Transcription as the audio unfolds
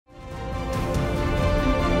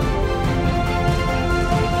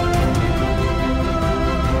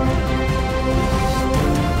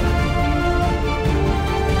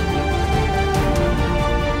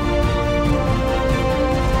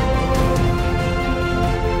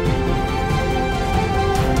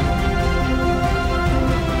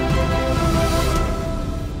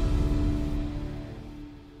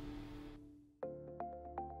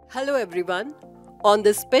everyone. On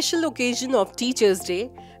this special occasion of Teachers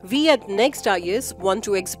Day, we at Next IAS want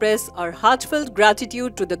to express our heartfelt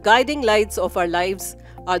gratitude to the guiding lights of our lives,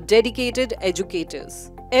 our dedicated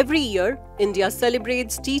educators. Every year, India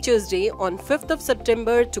celebrates Teachers Day on 5th of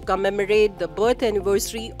September to commemorate the birth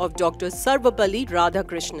anniversary of Dr. Sarvepalli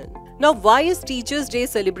Radhakrishnan. Now, why is Teachers Day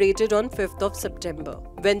celebrated on 5th of September?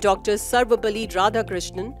 When Dr. Sarvapalli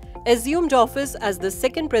Radhakrishnan assumed office as the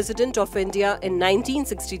second President of India in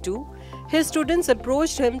 1962, his students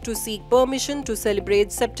approached him to seek permission to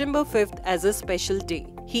celebrate September 5th as a special day.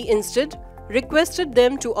 He instead requested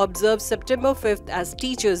them to observe September 5th as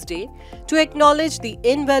Teachers' Day to acknowledge the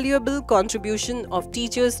invaluable contribution of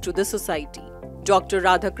teachers to the society. Dr.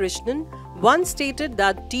 Radhakrishnan once stated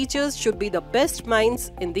that teachers should be the best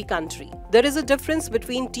minds in the country. There is a difference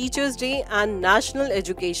between Teachers' Day and National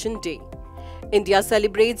Education Day. India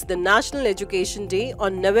celebrates the National Education Day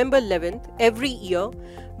on November 11th every year,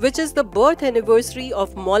 which is the birth anniversary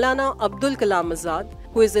of Maulana Abul Kalam Azad,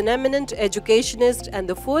 who is an eminent educationist and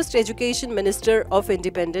the first education minister of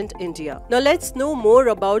independent India. Now let's know more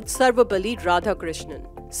about Sarvapalli Radhakrishnan.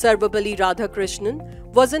 Sarvapalli Radhakrishnan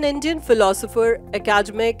was an Indian philosopher,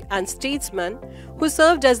 academic and statesman who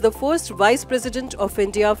served as the first Vice President of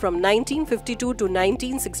India from 1952 to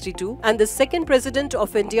 1962 and the second President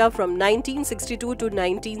of India from 1962 to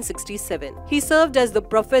 1967. He served as the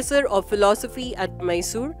Professor of Philosophy at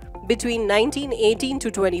Mysore between 1918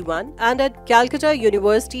 to 21 and at Calcutta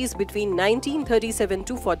Universities between 1937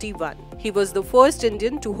 to 41. He was the first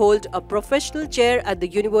Indian to hold a professional chair at the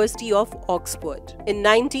University of Oxford. In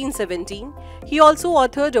 1917, he also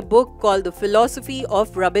authored a book called The Philosophy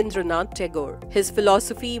of Rabindranath Tagore. His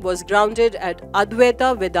philosophy was grounded at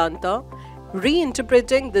Advaita Vedanta,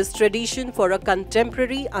 reinterpreting this tradition for a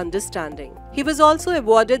contemporary understanding. He was also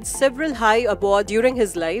awarded several high awards during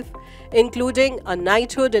his life, including a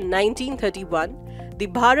knighthood in 1931, the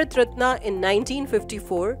Bharat Ratna in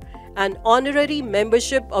 1954, and honorary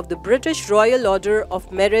membership of the British Royal Order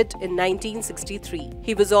of Merit in 1963.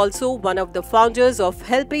 He was also one of the founders of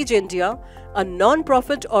HelpAge India, a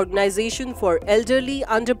non-profit organization for elderly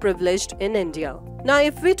underprivileged in India. Now,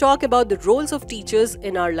 if we talk about the roles of teachers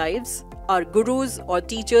in our lives, our gurus or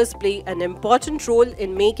teachers play an important role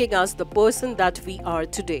in making us the person that we are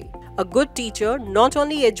today. A good teacher not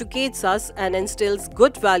only educates us and instills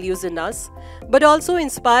good values in us, but also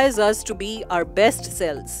inspires us to be our best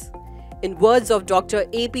selves. In words of Dr.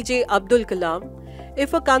 APJ Abdul Kalam,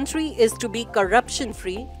 if a country is to be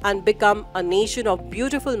corruption-free and become a nation of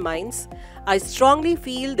beautiful minds, I strongly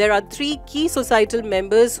feel there are three key societal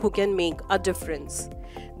members who can make a difference.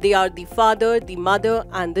 They are the father, the mother,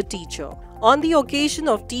 and the teacher. On the occasion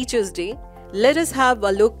of Teachers' Day, let us have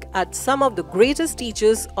a look at some of the greatest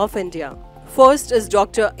teachers of India. First is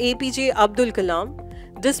Dr. APJ Abdul Kalam.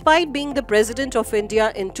 Despite being the President of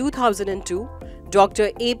India in 2002, Dr.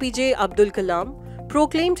 APJ Abdul Kalam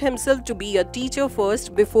proclaimed himself to be a teacher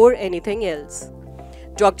first before anything else.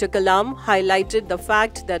 Dr. Kalam highlighted the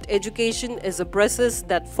fact that education is a process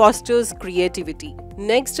that fosters creativity.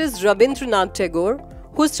 Next is Rabindranath Tagore,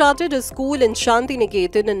 who started a school in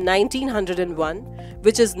Shantiniketan in 1901,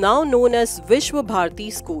 which is now known as Vishwa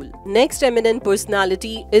Bharati School. Next eminent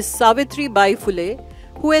personality is Savitribaiphule,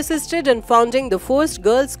 who assisted in founding the first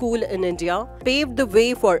girls' school in India, paved the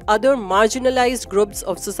way for other marginalized groups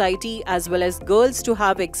of society as well as girls to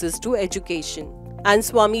have access to education. And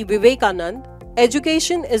Swami Vivekananda,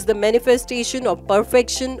 education is the manifestation of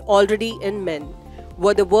perfection already in men,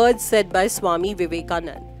 were the words said by Swami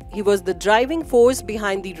Vivekananda. He was the driving force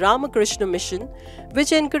behind the Ramakrishna mission,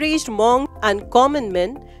 which encouraged monks and common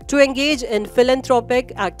men to engage in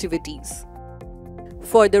philanthropic activities.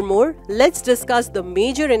 Furthermore, let's discuss the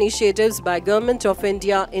major initiatives by Government of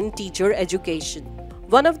India in teacher education.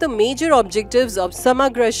 One of the major objectives of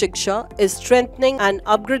Samagra Shiksha is strengthening and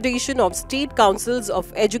upgradation of state councils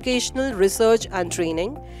of educational research and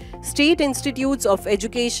training, state institutes of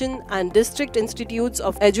education and district institutes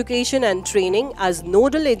of education and training as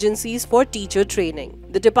nodal agencies for teacher training.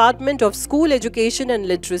 The Department of School Education and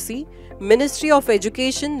Literacy, Ministry of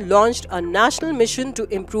Education launched a national mission to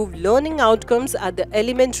improve learning outcomes at the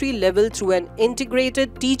elementary level through an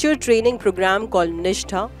integrated teacher training program called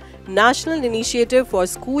Nishtha, National Initiative for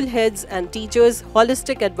School Heads and Teachers'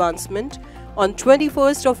 Holistic Advancement, on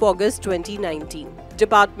 21st of August 2019.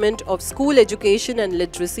 Department of School Education and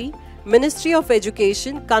Literacy, Ministry of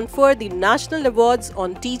Education confer the national awards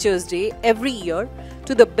on Teachers' Day every year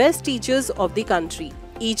to the best teachers of the country.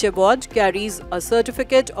 Each award carries a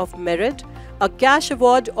certificate of merit, a cash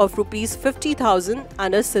award of Rs 50,000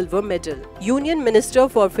 and a silver medal. Union Minister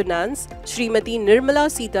for Finance, Srimati Nirmala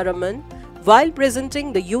Sitharaman, while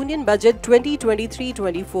presenting the Union Budget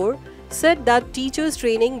 2023-24, said that teachers'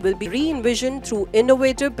 training will be re-envisioned through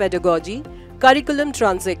innovative pedagogy, curriculum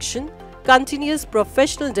transition, continuous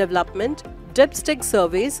professional development, dipstick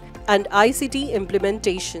surveys, and ICT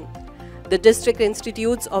implementation. The district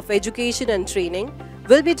institutes of education and training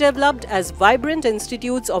will be developed as vibrant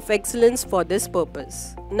institutes of excellence for this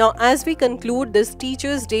purpose. Now, as we conclude this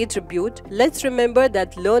Teachers' Day tribute, let's remember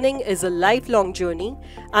that learning is a lifelong journey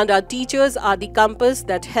and our teachers are the compass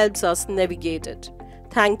that helps us navigate it.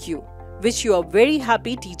 Thank you. Wish you a very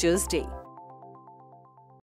happy Teachers' Day.